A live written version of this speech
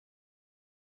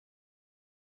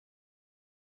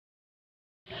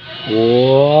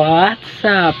What's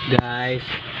up, guys?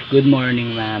 Good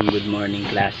morning, ma'am. Good morning,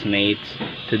 classmates.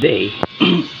 Today,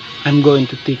 I'm going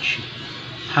to teach you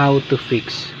how to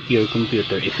fix your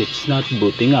computer if it's not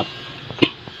booting up.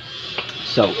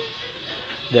 So,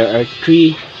 there are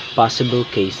three possible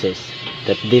cases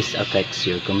that this affects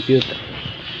your computer.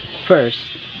 First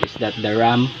is that the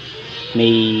RAM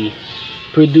may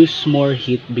produce more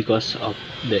heat because of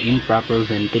the improper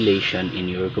ventilation in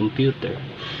your computer.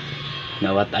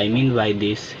 Now, what I mean by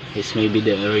this is maybe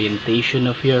the orientation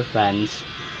of your fans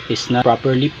is not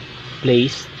properly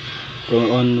placed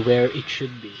on where it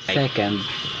should be. Second,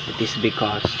 it is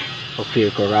because of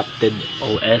your corrupted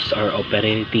OS or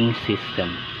operating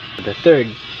system. The third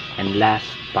and last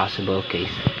possible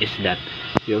case is that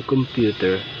your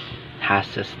computer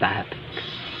has a static.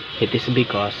 It is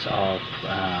because of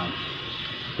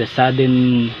the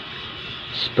sudden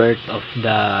spurt of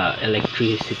the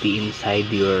electricity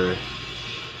inside your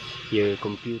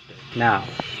computer. Now,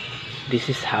 this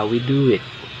is how we do it.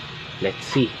 Let's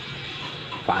see.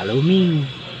 Follow me.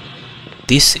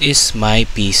 This is my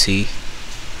PC.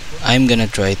 I'm gonna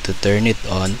try to turn it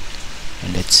on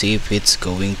and let's see if it's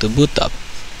going to boot up.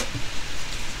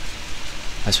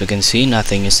 As we can see,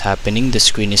 nothing is happening. The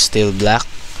screen is still black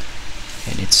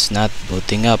and it's not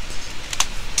booting up.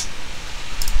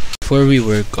 Before we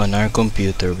work on our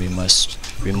computer, we must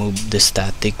remove the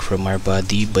static from our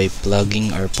body by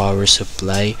plugging our power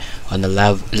supply on a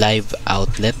live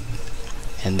outlet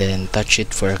and then touch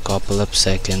it for a couple of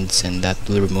seconds, and that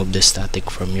will remove the static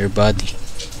from your body.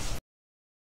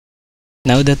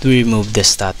 Now that we remove the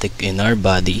static in our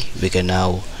body, we can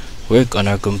now work on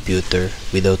our computer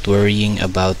without worrying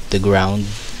about the ground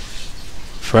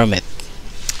from it.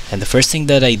 And the first thing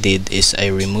that I did is I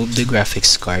removed the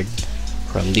graphics card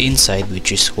from the inside, which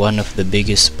is one of the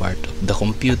biggest part of the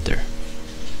computer.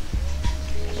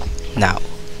 Now,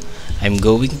 I'm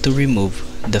going to remove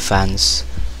the fans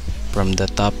from the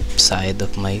top side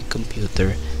of my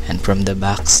computer and from the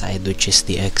back side, which is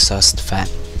the exhaust fan.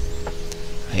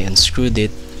 I unscrewed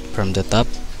it from the top,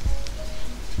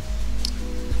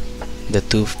 the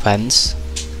two fans,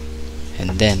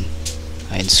 and then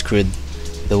I unscrewed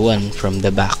the one from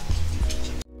the back.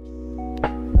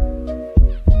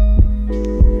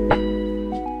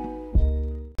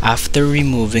 After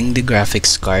removing the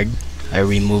graphics card, I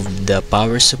removed the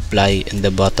power supply in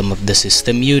the bottom of the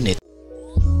system unit.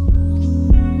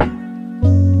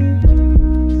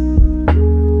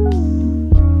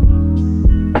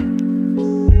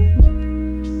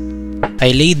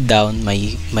 I laid down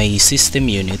my system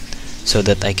unit so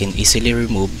that I can easily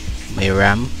remove my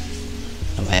RAM.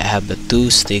 Now I have the two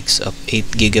sticks of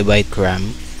 8GB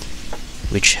RAM,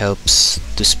 which helps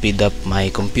to speed up my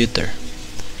computer.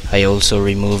 I also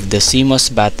removed the Cmos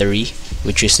battery,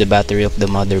 which is the battery of the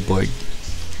motherboard,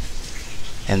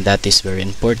 and that is very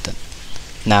important.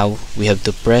 Now we have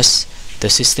to press the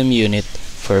system unit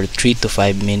for 3 to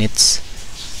 5 minutes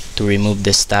to remove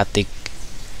the static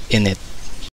in it.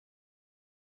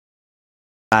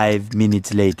 5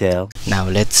 minutes later. Now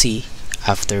let's see,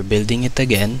 after building it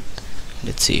again,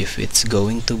 let's see if it's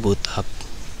going to boot up.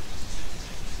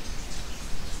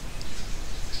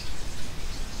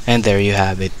 And there you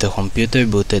have it, the computer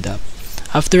booted up.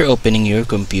 After opening your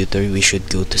computer, we should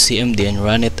go to CMD and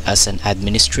run it as an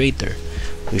administrator.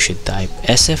 We should type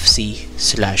sfc/scan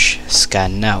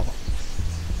now.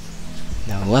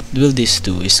 Now what will this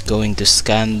do is going to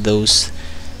scan those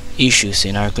issues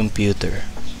in our computer.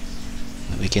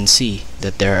 We can see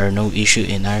that there are no issue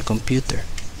in our computer.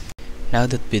 Now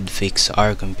that we'd fixed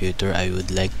our computer, I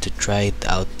would like to try it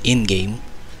out in-game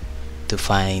to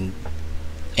find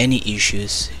any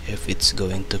issues, if it's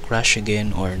going to crash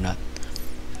again or not.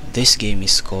 This game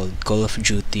is called Call of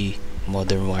Duty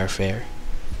Modern Warfare.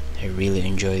 I really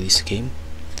enjoy this game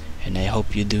and I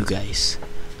hope you do, guys.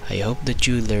 I hope that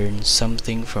you learn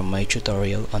something from my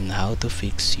tutorial on how to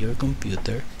fix your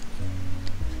computer,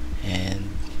 and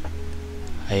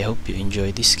I hope you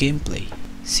enjoy this gameplay.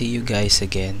 See you guys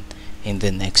again in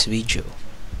the next video.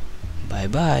 Bye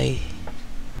bye.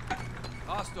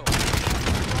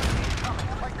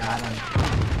 Got him.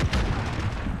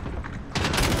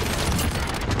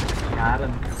 Got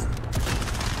him.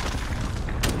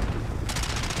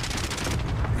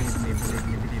 Believe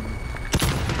me.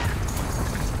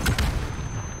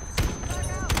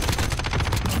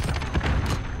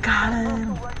 Got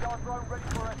him.